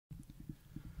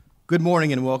Good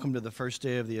morning and welcome to the first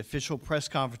day of the official press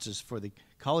conferences for the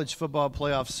College Football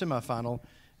Playoff Semifinal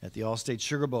at the All-State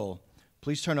Sugar Bowl.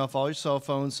 Please turn off all your cell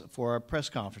phones for our press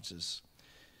conferences.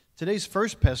 Today's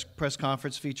first press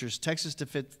conference features Texas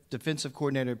Defensive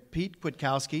Coordinator Pete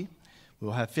Kwiatkowski.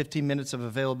 We'll have 15 minutes of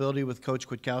availability with Coach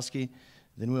Kwiatkowski.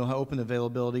 Then we'll open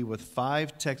availability with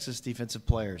 5 Texas defensive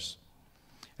players.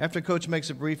 After Coach makes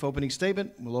a brief opening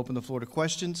statement, we'll open the floor to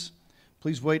questions.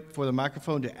 Please wait for the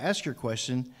microphone to ask your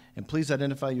question, and please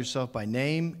identify yourself by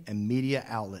name and media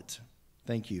outlet.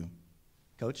 Thank you.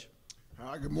 Coach?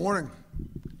 Good morning.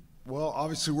 Well,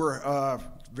 obviously we're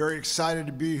very excited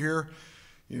to be here.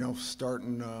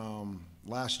 Starting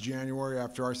last January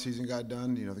after our season got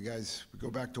done, the guys go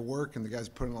back to work, and the guys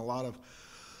put in a lot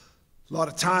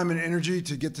of time and energy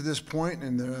to get to this point,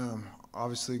 and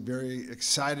obviously very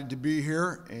excited to be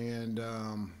here, and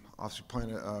obviously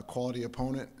playing a quality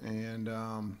opponent, and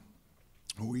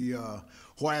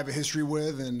who I have a history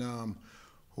with, and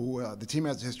who the team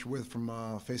has a history with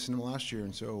from facing them last year.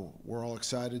 And so we're all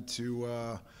excited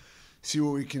to see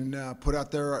what we can put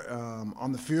out there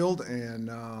on the field,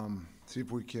 and see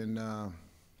if we can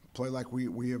play like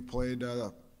we have played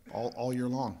all year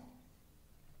long.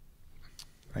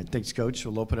 All right, thanks, Coach.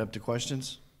 We'll open up to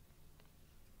questions.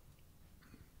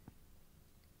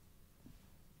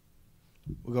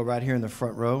 We'll go right here in the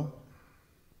front row.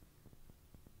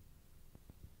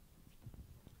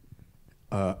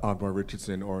 Andre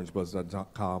Richardson,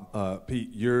 OrangeBuzz.com.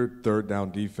 Pete, your third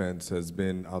down defense has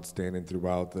been outstanding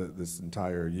throughout this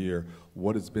entire year.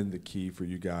 What has been the key for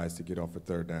you guys to get off of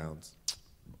third downs?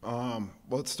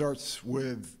 Well, it starts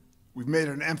with we've made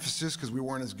an emphasis because we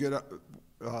weren't as good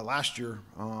last year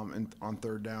on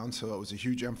third down, so it was a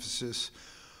huge emphasis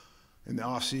in the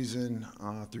off season,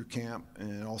 through camp,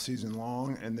 and all season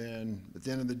long. And then at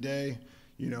the end of the day,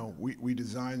 we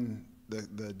design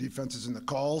the defenses and the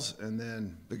calls, and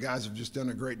then the guys have just done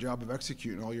a great job of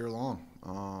executing all year long.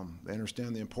 They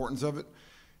understand the importance of it,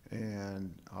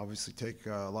 and obviously take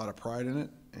a lot of pride in it,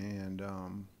 and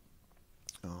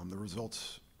the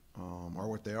results are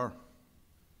what they are.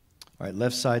 All right,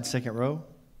 left side, second row.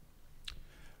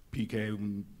 PK,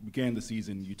 when we began the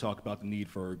season, you talked about the need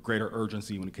for greater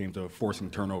urgency when it came to forcing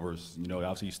turnovers.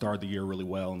 Obviously you started the year really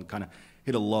well and kind of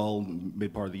hit a lull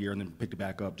mid part of the year and then picked it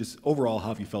back up. Just overall, how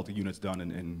have you felt the unit's done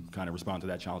and kind of respond to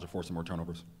that challenge of forcing more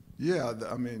turnovers? Yeah,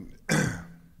 I mean,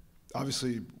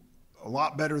 obviously a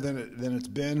lot better than it's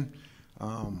been.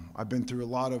 I've been through a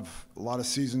lot of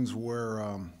seasons where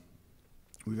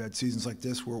we've had seasons like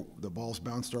this where the ball's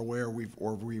bounced our way, or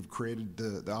we've created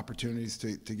the opportunities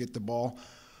to get the ball.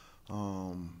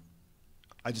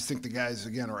 I just think the guys,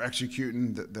 again, are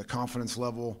executing the confidence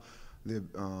level, the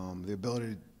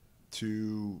ability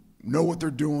to know what they're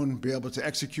doing, be able to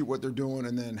execute what they're doing,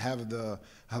 and then having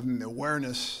the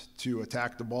awareness to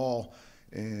attack the ball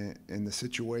in the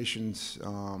situations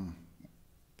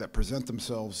that present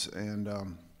themselves. And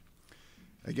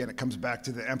again, it comes back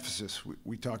to the emphasis.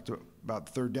 We talked about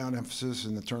the third down emphasis,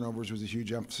 and the turnovers was a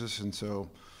huge emphasis. And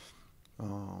so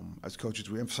as coaches,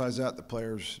 we emphasize that. The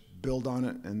players build on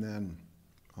it, and then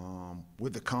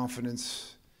with the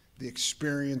confidence, the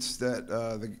experience that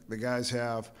the guys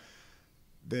have,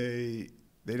 they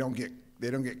don't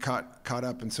get caught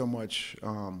up in so much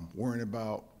worrying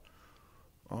about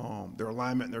their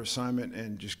alignment and their assignment,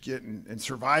 and just getting and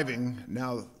surviving.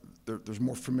 Now there's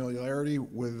more familiarity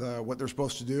with what they're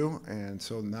supposed to do, and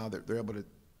so now they're able to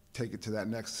take it to that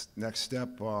next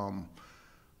step,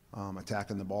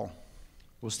 attacking the ball.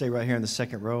 We'll stay right here in the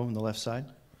second row on the left side.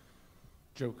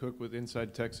 Joe Cook with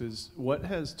Inside Texas. What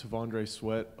has Tavondre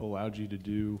Sweat allowed you to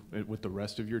do with the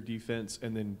rest of your defense?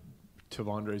 And then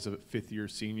Tavondre's a fifth-year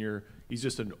senior. He's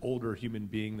just an older human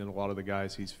being than a lot of the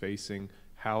guys he's facing.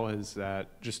 How is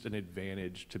that just an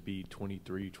advantage to be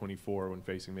 23, 24 when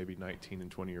facing maybe 19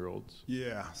 and 20-year-olds?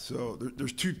 Yeah, so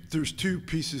there's two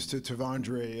pieces to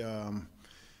Tavondre.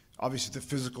 Obviously the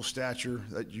physical stature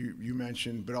that you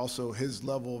mentioned, but also his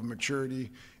level of maturity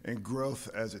and growth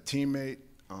as a teammate,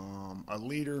 a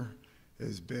leader,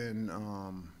 has been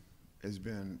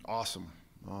awesome.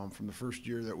 From the first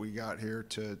year that we got here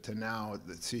to now,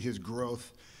 to see his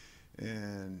growth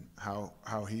and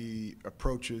how he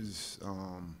approaches,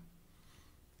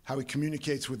 how he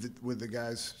communicates with the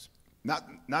guys.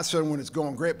 Not so when it's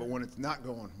going great, but when it's not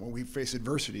going, when we face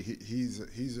adversity, he's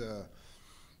a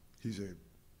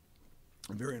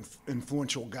very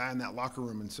influential guy in that locker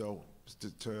room, and so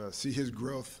to see his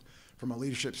growth from a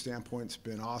leadership standpoint, it's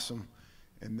been awesome.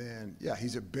 And then, yeah,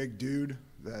 he's a big dude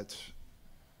that's,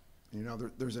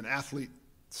 there's an athlete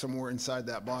somewhere inside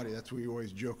that body. That's what we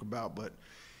always joke about, but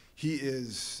he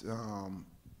is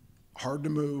hard to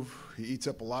move. He eats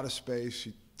up a lot of space.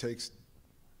 He takes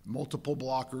multiple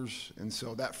blockers, and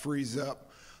so that frees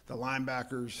up the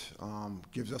linebackers,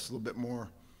 gives us a little bit more,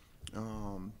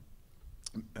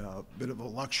 bit of a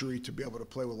luxury to be able to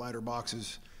play with lighter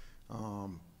boxes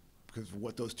because of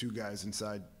what those two guys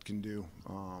inside can do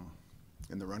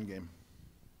in the run game.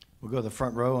 We'll go to the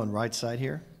front row on right side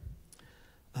here.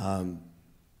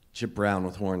 Chip Brown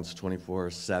with Horns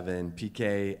 24/7.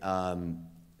 PK,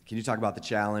 can you talk about the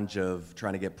challenge of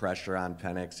trying to get pressure on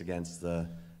Penix against the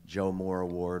Joe Moore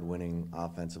Award-winning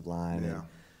offensive line? Yeah. And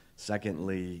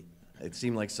secondly, it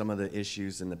seemed like some of the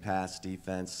issues in the pass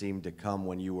defense seemed to come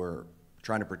when you were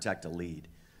trying to protect a lead.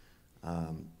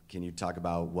 Can you talk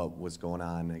about what was going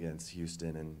on against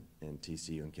Houston and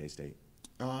TCU and K-State?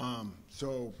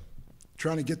 So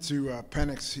trying to get to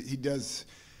Penix,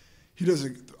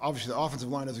 obviously the offensive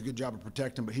line does a good job of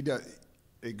protecting, but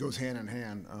it goes hand in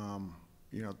hand.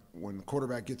 When the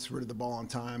quarterback gets rid of the ball on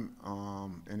time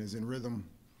and is in rhythm,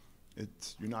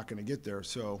 you're not going to get there.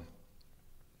 So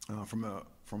from a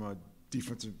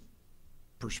defensive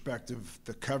perspective,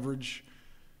 the coverage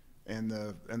and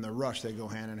the rush, they go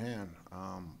hand in hand.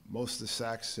 Most of the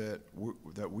sacks that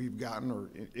we've gotten or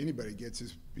anybody gets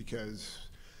is because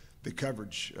the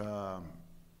coverage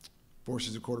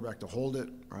forces the quarterback to hold it,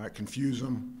 right, confuse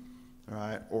them,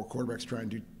 right, or quarterbacks try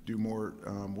and do more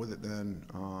with it than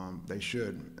they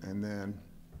should. And then,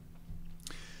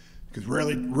 because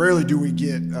rarely do we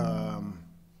get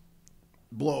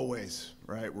blowaways,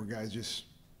 right, where guys just,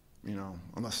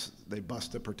 unless they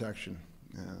bust the protection.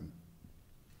 And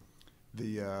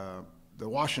the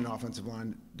Washington offensive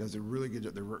line does a really good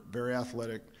job. They're very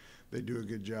athletic. They do a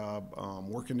good job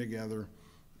working together.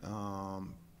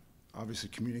 Obviously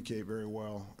communicate very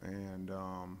well, and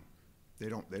they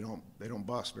don't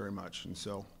bust very much. And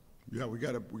so, yeah, we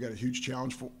got a huge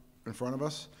challenge in front of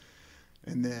us.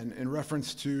 And then in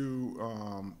reference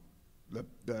to the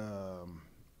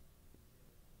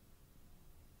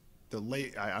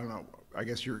late, I don't know, I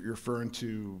guess you're referring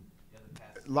to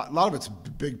a lot of it's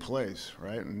big plays,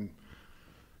 right? And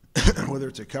whether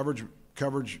it's a coverage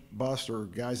bust or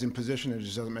guys in position, it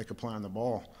just doesn't make a play on the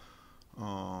ball.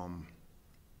 And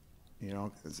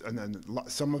then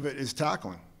some of it is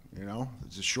tackling.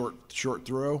 It's a short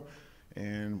throw,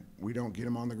 and we don't get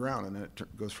him on the ground, and then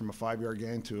it goes from a 5-yard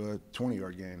gain to a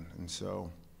 20-yard gain. And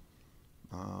so,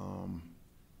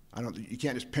 you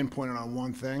can't just pinpoint it on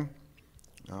one thing.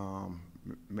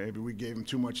 Maybe we gave him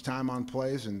too much time on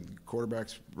plays, and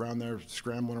quarterbacks around there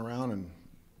scrambling around and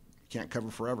can't cover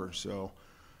forever. So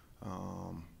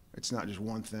it's not just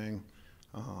one thing.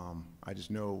 I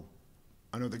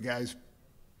know the guys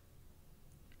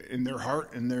in their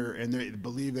heart and they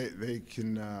believe they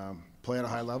can play at a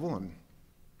high level, and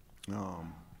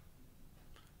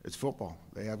it's football.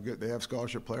 They have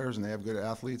scholarship players and they have good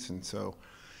athletes, and so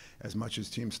as much as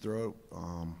teams throw,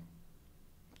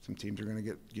 some teams are going to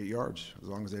get yards. As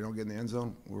long as they don't get in the end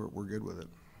zone, we're good with it.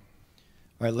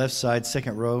 All right, left side,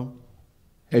 second row.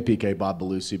 Hey, PK, Bob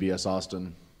Ballou, CBS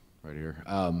Austin, right here.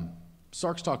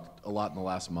 Sark's talked a lot in the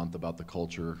last month about the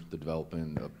culture, the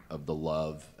development of the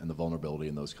love and the vulnerability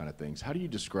and those kind of things. How do you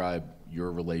describe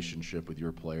your relationship with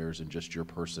your players and just your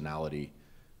personality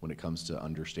when it comes to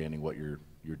understanding what your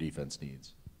defense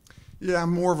needs? Yeah,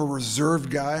 I'm more of a reserved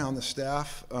guy on the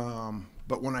staff,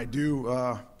 but when I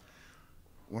do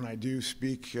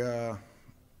speak, I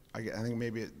think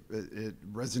maybe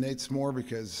it resonates more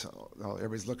because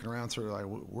everybody's looking around sort of like,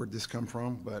 where'd this come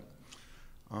from? But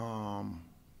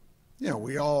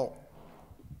we all,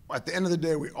 at the end of the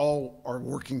day, we all are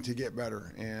working to get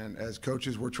better. And as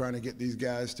coaches, we're trying to get these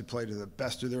guys to play to the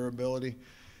best of their ability.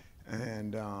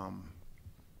 And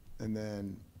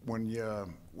then when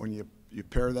you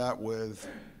pair that with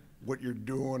what you're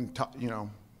doing,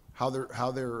 how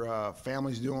their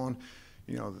family's doing,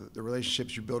 the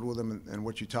relationships you build with them and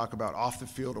what you talk about off the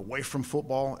field, away from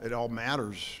football, it all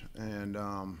matters. And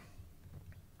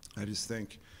I just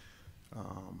think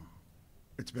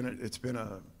it's been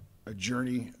a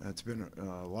journey. It's been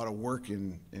a lot of work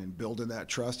in building that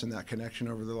trust and that connection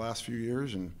over the last few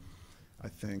years. And I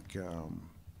think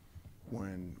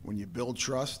when you build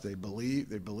trust, they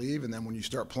believe, and then when you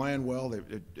start playing well,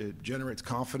 it generates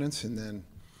confidence, and then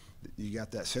you got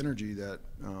that synergy that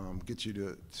gets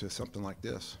you to something like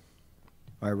this.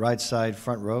 All right, right side,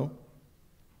 front row.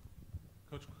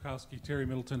 Coach Kwiatkowski, Terry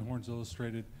Middleton, Horns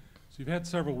Illustrated. So you've had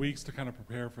several weeks to kind of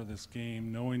prepare for this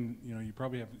game, knowing you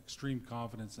probably have extreme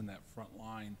confidence in that front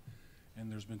line,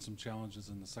 and there's been some challenges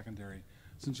in the secondary.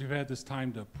 Since you've had this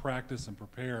time to practice and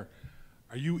prepare,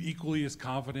 are you equally as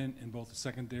confident in both the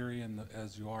secondary and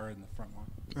as you are in the front line?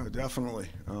 Oh, definitely.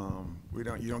 You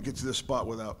don't get to this spot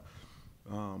without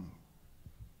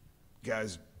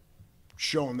guys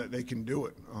showing that they can do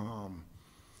it.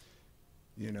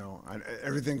 You know,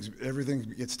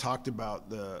 everything gets talked about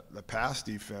the pass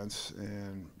defense,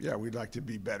 and yeah, we'd like to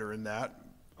be better in that.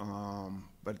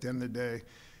 But at the end of the day,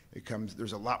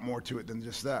 there's a lot more to it than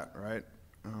just that, right?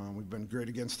 We've been great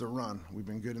against the run. We've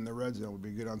been good in the red zone. We've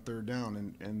been good on third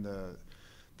down, and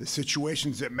the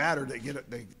situations that matter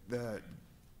that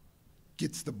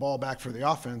gets the ball back for the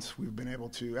offense, we've been able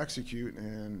to execute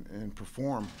and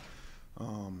perform.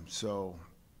 So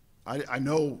I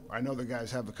know the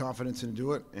guys have the confidence to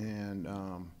do it, and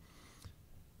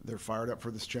they're fired up for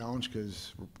this challenge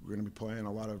because we're going to be playing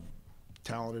a lot of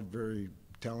very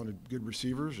talented, good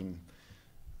receivers, and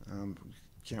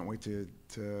can't wait to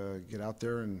get out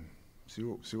there and see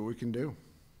what we can do.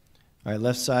 All right,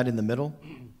 left side in the middle.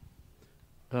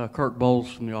 Kirk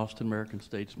Bowles from the Austin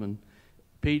American-Statesman.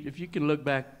 Pete, if you can look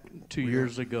back 2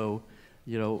 years ago,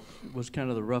 you know, was kind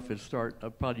of the roughest start.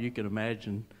 Probably you can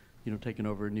imagine, you know, taking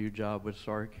over a new job with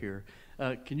Sark here.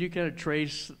 Can you kind of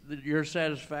trace your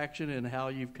satisfaction and how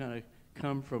you've kind of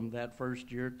come from that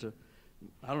first year to,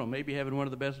 I don't know, maybe having one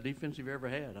of the best defense you've ever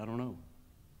had? I don't know.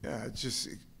 Yeah, it's just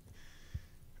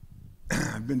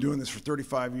I've been doing this for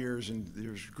 35 years, and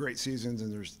there's great seasons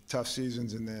and there's tough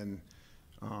seasons, and then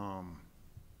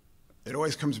it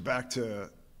always comes back to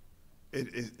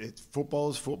football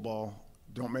is football.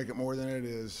 Don't make it more than it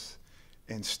is,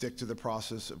 and stick to the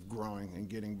process of growing and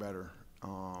getting better.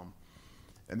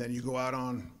 And then you go out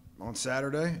on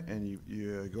Saturday and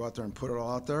you go out there and put it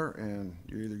all out there, and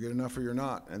you're either good enough or you're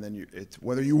not. And then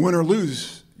whether you win or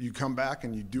lose, you come back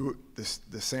and you do it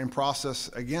the same process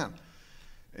again.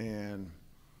 And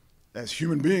as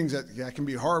human beings, that can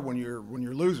be hard when you're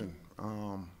losing.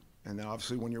 And then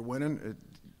obviously when you're winning, it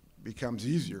becomes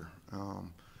easier,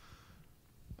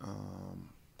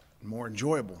 more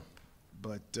enjoyable.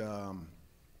 But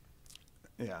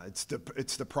yeah, it's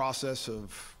the process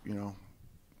of, you know,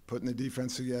 putting the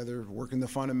defense together, working the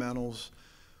fundamentals,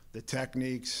 the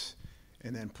techniques,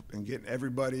 and getting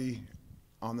everybody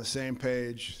on the same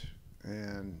page.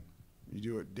 And you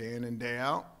do it day in and day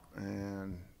out.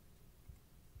 And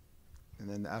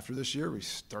then after this year, we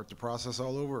start the process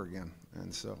all over again.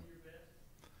 And so,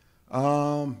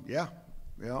 yeah,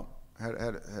 we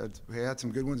had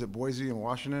some good ones at Boise and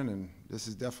Washington, and this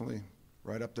is definitely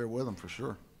right up there with them for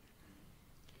sure.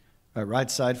 All right, right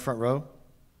side, front row.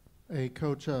 Hey,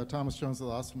 Coach, Thomas Jones of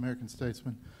the Austin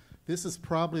American-Statesman. This is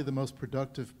probably the most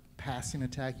productive passing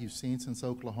attack you've seen since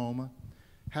Oklahoma.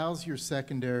 How's your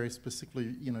secondary,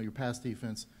 specifically, you know, your pass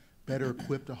defense, better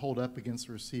equipped to hold up against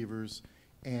receivers?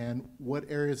 And what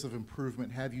areas of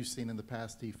improvement have you seen in the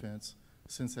pass defense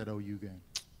since that OU game?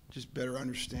 Just better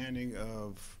understanding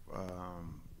of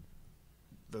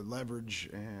the leverage,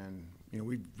 and, you know,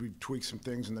 we've tweaked some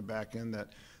things in the back end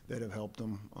that have helped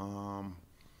them.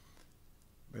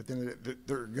 But then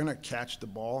they're going to catch the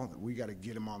ball. We got to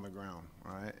get them on the ground,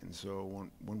 right? And so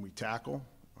when we tackle,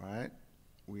 right,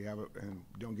 we have it and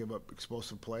don't give up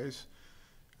explosive plays,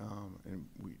 and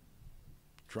we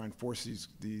try and force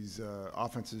these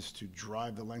offenses to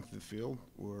drive the length of the field.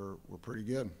 We're pretty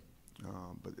good,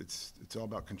 but it's all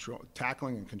about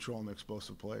tackling and controlling the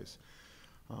explosive plays.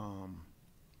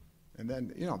 And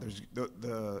then, you know, there's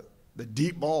the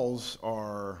deep balls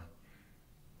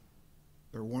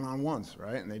they're one-on-ones,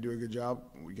 right? And they do a good job.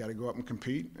 We got to go up and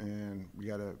compete, and we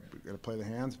got to play the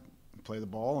hands, play the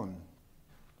ball, and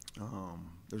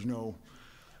there's no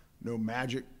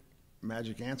magic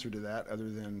answer to that other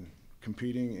than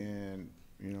competing and,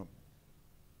 you know,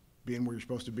 being where you're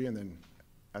supposed to be, and then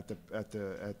at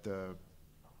the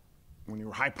when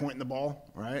you're high pointing the ball,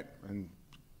 right, and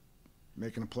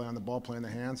making a play on the ball, playing the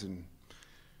hands, and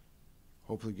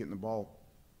hopefully getting the ball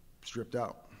stripped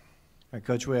out. All right,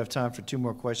 Coach, we have time for two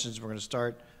more questions. We're going to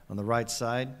start on the right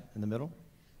side in the middle.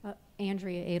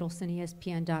 Andrea Adelson,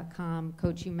 ESPN.com.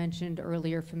 Coach, you mentioned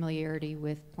earlier familiarity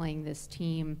with playing this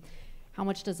team. How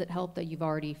much does it help that you've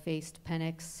already faced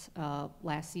Penix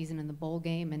last season in the bowl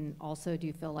game? And also, do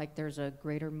you feel like there's a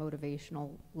greater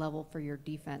motivational level for your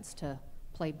defense to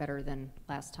play better than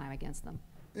last time against them?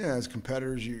 Yeah, as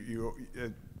competitors, you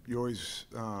always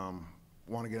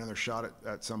want to get another shot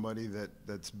at somebody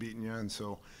that's beaten you, and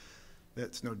so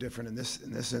that's no different in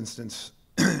this instance.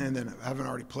 And then having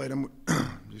already played him,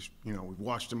 just, you know, we've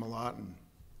watched him a lot, and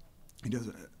he does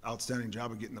an outstanding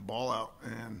job of getting the ball out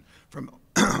and from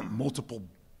multiple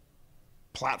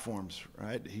platforms,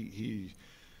 right? He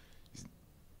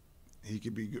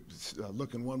could be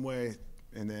looking one way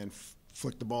and then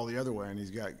flick the ball the other way, and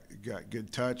he's got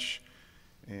good touch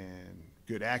and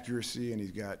good accuracy, and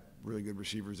he's got really good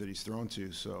receivers that he's thrown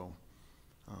to. So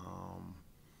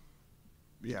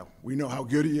yeah, we know how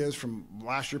good he is from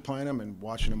last year playing him and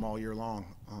watching him all year long.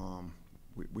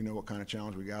 We know what kind of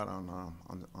challenge we got on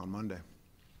Monday.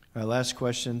 All right, last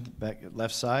question, back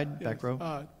left side, back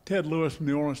row. Ted Lewis from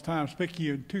the New Orleans Times.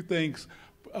 Speaking of two things,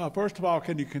 first of all,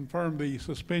 can you confirm the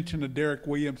suspension of Derek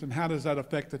Williams, and how does that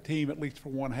affect the team, at least for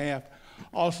one half?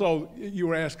 Also, you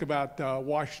were asked about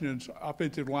Washington's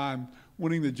offensive line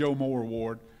winning the Joe Moore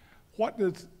Award.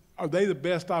 Are they the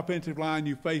best offensive line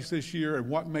you face this year, and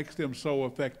what makes them so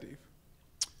effective?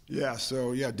 Yeah,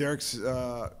 so Derek's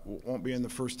won't be in the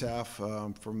first half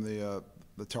from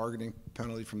the targeting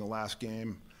penalty from the last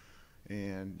game,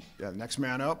 and next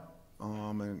man up,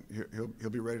 and he'll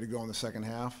be ready to go in the second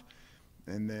half,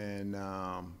 and then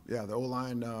the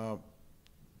O-line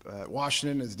at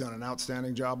Washington has done an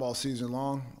outstanding job all season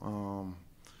long,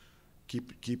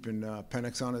 keeping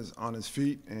Penix on his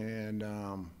feet, and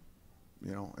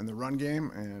in the run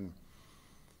game, and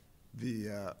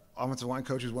the offensive line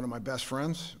coach is one of my best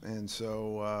friends, and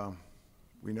so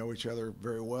we know each other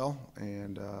very well,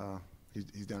 and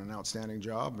he's done an outstanding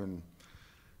job, and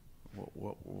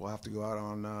we'll have to go out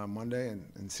on Monday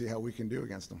and see how we can do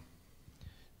against them.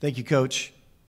 Thank you, Coach.